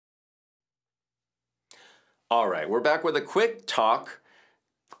All right, we're back with a quick talk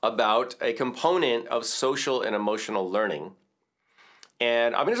about a component of social and emotional learning.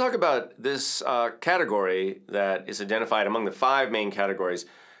 And I'm going to talk about this category that is identified among the 5 main categories,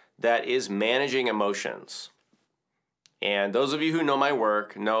 that is managing emotions. And those of you who know my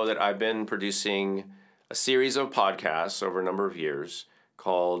work know that I've been producing a series of podcasts over a number of years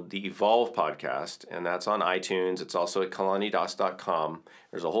called the Evolve Podcast, and that's on iTunes. It's also at kalanidas.com.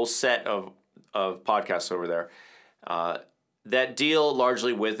 There's a whole set of podcasts over there that deal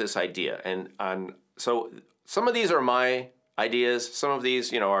largely with this idea. And so some of these are my ideas. Some of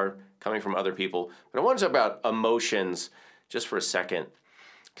these, are coming from other people. But I want to talk about emotions just for a second,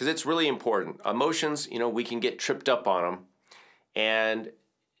 because it's really important. Emotions, we can get tripped up on them. And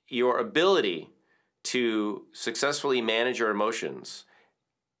your ability to successfully manage your emotions,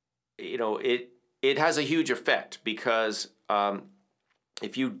 it has a huge effect, because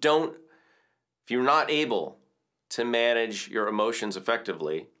if you're not able to manage your emotions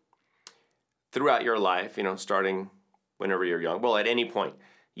effectively throughout your life, starting whenever you're young, well, at any point,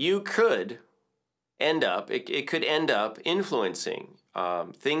 you could end up, it could end up influencing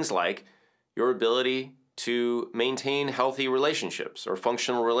things like your ability to maintain healthy relationships or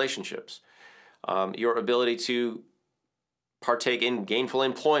functional relationships, your ability to partake in gainful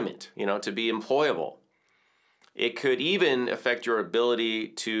employment, to be employable. It could even affect your ability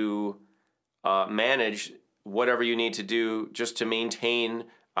to manage whatever you need to do just to maintain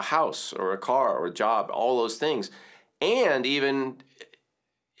a house or a car or a job, all those things. And even,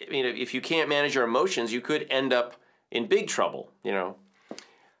 if you can't manage your emotions, you could end up in big trouble,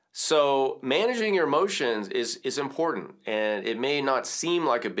 So managing your emotions is important, and it may not seem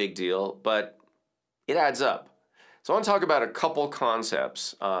like a big deal, but it adds up. So I want to talk about a couple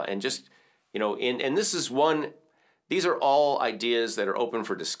concepts, and just, and this is one. These are all ideas that are open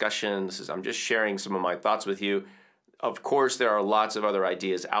for discussion. I'm just sharing some of my thoughts with you. Of course, there are lots of other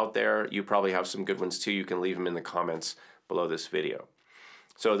ideas out there. You probably have some good ones too. You can leave them in the comments below this video.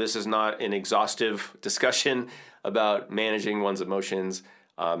 So this is not an exhaustive discussion about managing one's emotions,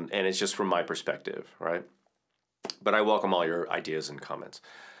 and it's just from my perspective, right? But I welcome all your ideas and comments,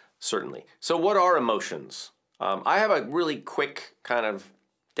 certainly. So what are emotions? I have a really quick kind of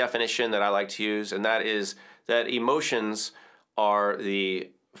definition that I like to use, and that is that emotions are the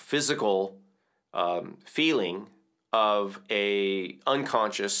physical feeling of a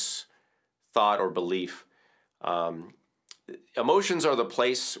unconscious thought or belief. Emotions are the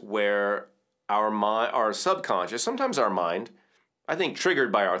place where our subconscious, sometimes our mind, I think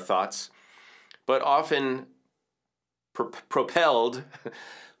triggered by our thoughts, but often propelled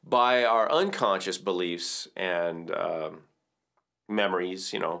by our unconscious beliefs and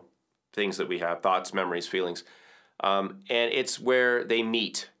memories, things that we have, thoughts, memories, feelings. And it's where they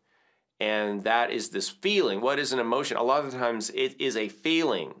meet. And that is this feeling. What is an emotion? A lot of the times it is a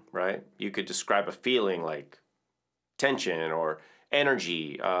feeling, right? You could describe a feeling like tension or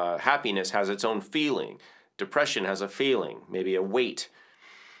energy. Happiness has its own feeling. Depression has a feeling, maybe a weight.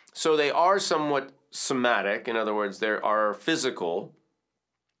 So they are somewhat somatic. In other words, they are physical.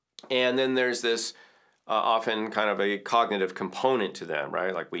 And then there's this often kind of a cognitive component to them,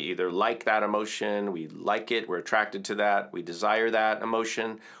 right? Like we either like that emotion, we like it, we're attracted to that, we desire that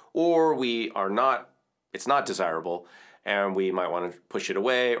emotion, or we are not, it's not desirable, and we might want to push it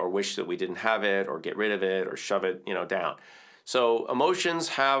away or wish that we didn't have it or get rid of it or shove it, down. So emotions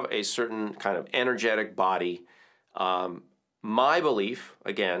have a certain kind of energetic body. My belief,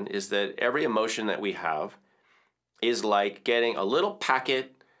 again, is that every emotion that we have is like getting a little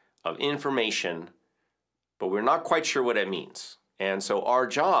packet of information, but we're not quite sure what it means. And so our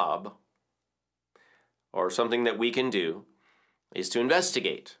job, or something that we can do, is to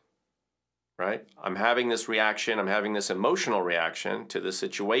investigate, right? I'm having this reaction, I'm having this emotional reaction to the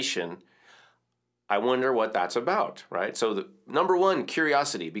situation. I wonder what that's about, right? So number one,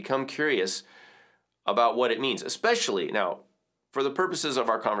 curiosity. Become curious about what it means, especially, now, for the purposes of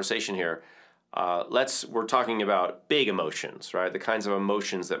our conversation here, we're talking about big emotions, right? The kinds of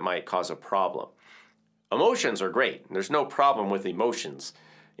emotions that might cause a problem. Emotions are great. There's no problem with emotions.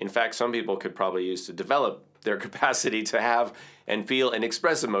 In fact, some people could probably use to develop their capacity to have and feel and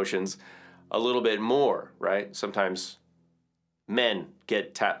express emotions a little bit more, right? Sometimes men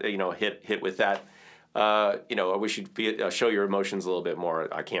get hit with that. I wish you'd show your emotions a little bit more.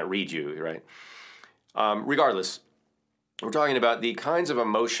 I can't read you, right? Regardless, we're talking about the kinds of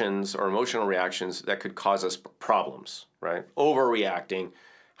emotions or emotional reactions that could cause us problems, right? Overreacting,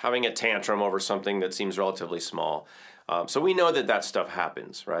 having a tantrum over something that seems relatively small. So we know that that stuff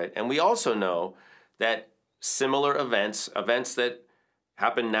happens, right? And we also know that similar events that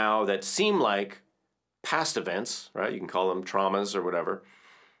happen now that seem like past events, right? You can call them traumas or whatever.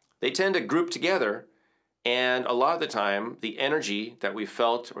 They tend to group together, and a lot of the time, the energy that we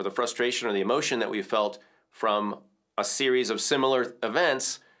felt, or the frustration or the emotion that we felt from a series of similar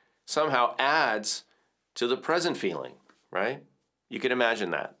events somehow adds to the present feeling, right? You can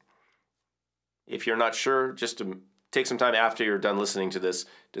imagine that. If you're not sure, just to take some time after you're done listening to this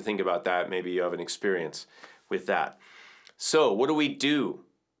to think about that. Maybe you have an experience with that. So what do we do?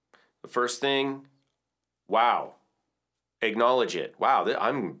 The first thing, wow, acknowledge it. Wow,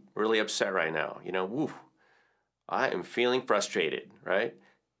 I'm really upset right now. Woo, I am feeling frustrated, right?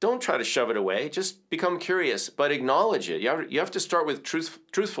 Don't try to shove it away. Just become curious, but acknowledge it. You have to start with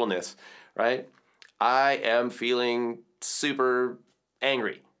truthfulness, right? I am feeling super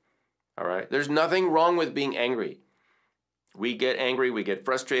angry, all right? There's nothing wrong with being angry. We get angry, we get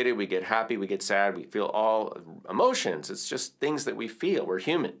frustrated, we get happy, we get sad, we feel all emotions. It's just things that we feel. We're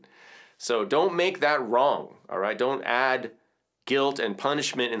human. So don't make that wrong, all right? Don't add guilt and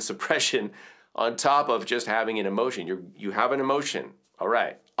punishment and suppression on top of just having an emotion. You have an emotion. All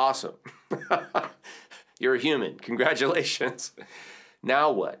right, awesome. You're a human. Congratulations. Now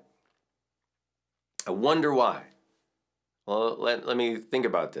what? I wonder why. Well, let me think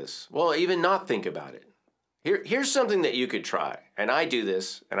about this. Well, even not think about it. Here's something that you could try. And I do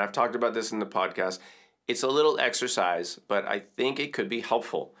this, and I've talked about this in the podcast. It's a little exercise, but I think it could be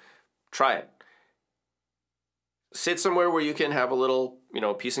helpful. Try it. Sit somewhere where you can have a little,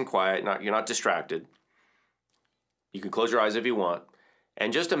 peace and quiet. You're not distracted. You can close your eyes if you want.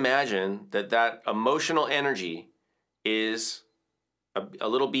 And just imagine that emotional energy is a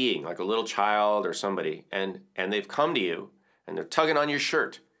little being, like a little child or somebody, and they've come to you, and they're tugging on your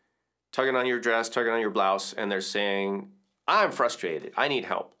shirt, tugging on your dress, tugging on your blouse, and they're saying, I'm frustrated. I need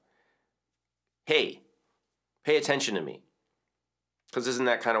help. Hey, pay attention to me. Because isn't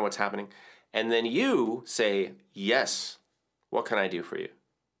that kind of what's happening? And then you say, yes, what can I do for you?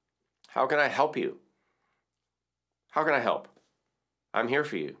 How can I help you? How can I help? I'm here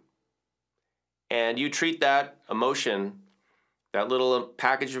for you. And you treat that emotion, that little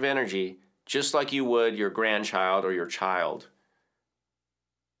package of energy, just like you would your grandchild or your child.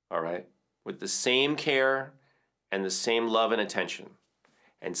 All right? With the same care and the same love and attention.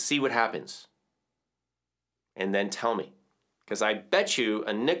 And see what happens. And then tell me. Because I bet you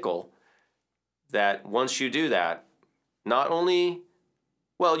a nickel that once you do that, not only,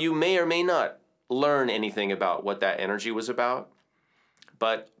 well, you may or may not learn anything about what that energy was about,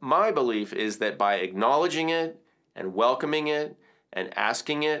 but my belief is that by acknowledging it and welcoming it and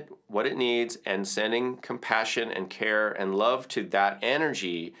asking it what it needs and sending compassion and care and love to that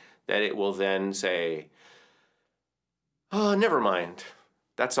energy, that it will then say, oh, never mind.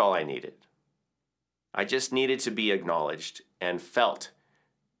 That's all I needed. I just needed to be acknowledged and felt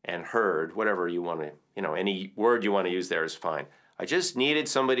and heard, whatever you want to, any word you want to use there is fine. I just needed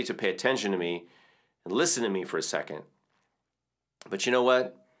somebody to pay attention to me and listen to me for a second. But you know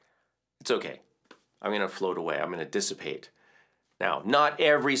what? It's okay. I'm going to float away. I'm going to dissipate. Now, not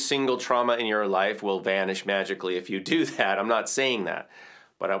every single trauma in your life will vanish magically if you do that. I'm not saying that.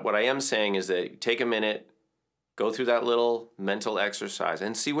 But what I am saying is that take a minute, go through that little mental exercise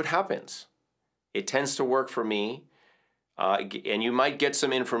and see what happens. It tends to work for me. And you might get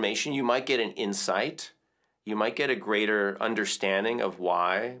some information. You might get an insight. You might get a greater understanding of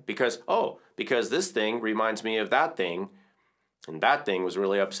why. Because this thing reminds me of that thing. And that thing was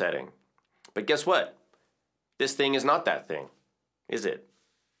really upsetting. But guess what? This thing is not that thing, is it?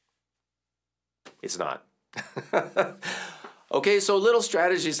 It's not. Okay, so little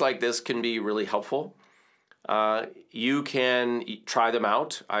strategies like this can be really helpful. You can try them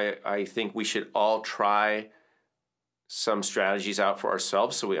out. I think we should all try some strategies out for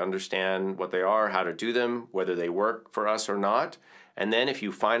ourselves so we understand what they are, how to do them, whether they work for us or not. And then if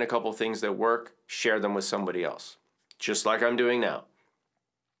you find a couple things that work, share them with somebody else. Just like I'm doing now.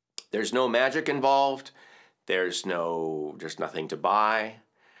 There's no magic involved. There's nothing to buy.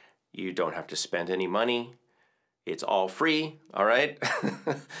 You don't have to spend any money. It's all free, all right?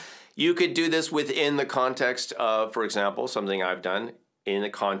 You could do this within the context of, for example, something I've done in the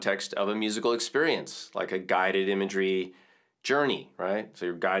context of a musical experience, like a guided imagery journey, right? So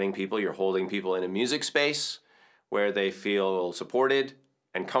you're guiding people, you're holding people in a music space where they feel supported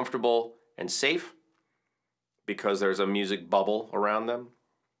and comfortable and safe, because there's a music bubble around them,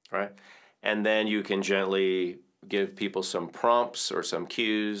 right? And then you can gently give people some prompts or some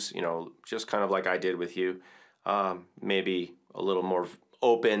cues, just kind of like I did with you, maybe a little more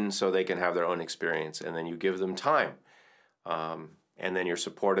open so they can have their own experience. And then you give them time. And then you're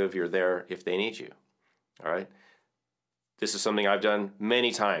supportive, you're there if they need you, all right? This is something I've done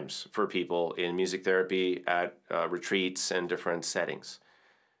many times for people in music therapy at retreats and different settings.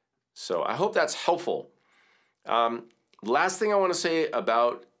 So I hope that's helpful. Last thing I want to say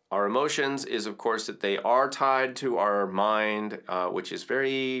about our emotions is, of course, that they are tied to our mind, which is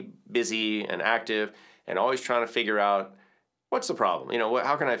very busy and active and always trying to figure out what's the problem.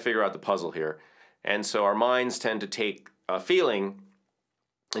 How can I figure out the puzzle here? And so our minds tend to take a feeling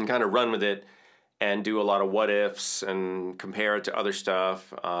and kind of run with it and do a lot of what ifs and compare it to other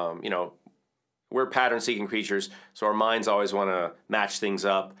stuff. We're pattern-seeking creatures, so our minds always want to match things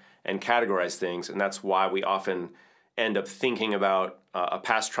up and categorize things, and that's why we often end up thinking about a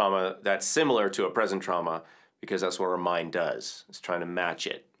past trauma that's similar to a present trauma, because that's what our mind does. It's trying to match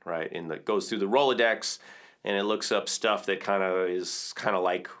it, right? And it goes through the Rolodex, and it looks up stuff that is kind of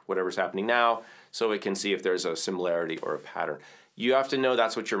like whatever's happening now, so it can see if there's a similarity or a pattern. You have to know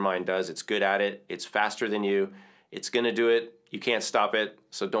that's what your mind does. It's good at it. It's faster than you. It's going to do it. You can't stop it,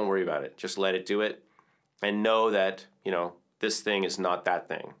 so don't worry about it. Just let it do it, and know that, this thing is not that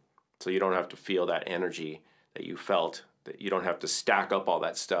thing. So you don't have to feel that energy that you felt, that you don't have to stack up all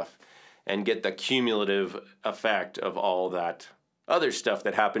that stuff and get the cumulative effect of all that other stuff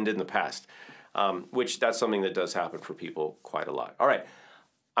that happened in the past, which that's something that does happen for people quite a lot. All right,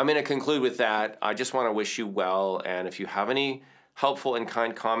 I'm going to conclude with that. I just want to wish you well, and if you have any helpful and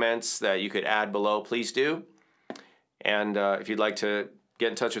kind comments that you could add below, please do. And if you'd like to get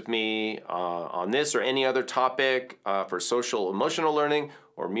in touch with me on this or any other topic for social emotional learning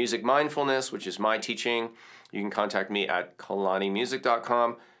or music mindfulness, which is my teaching, you can contact me at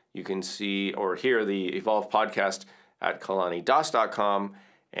kalanimusic.com. You can see or hear the Evolve podcast at kalanidas.com,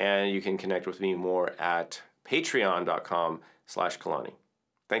 and you can connect with me more at patreon.com/Kalani.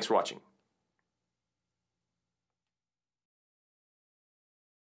 Thanks for watching.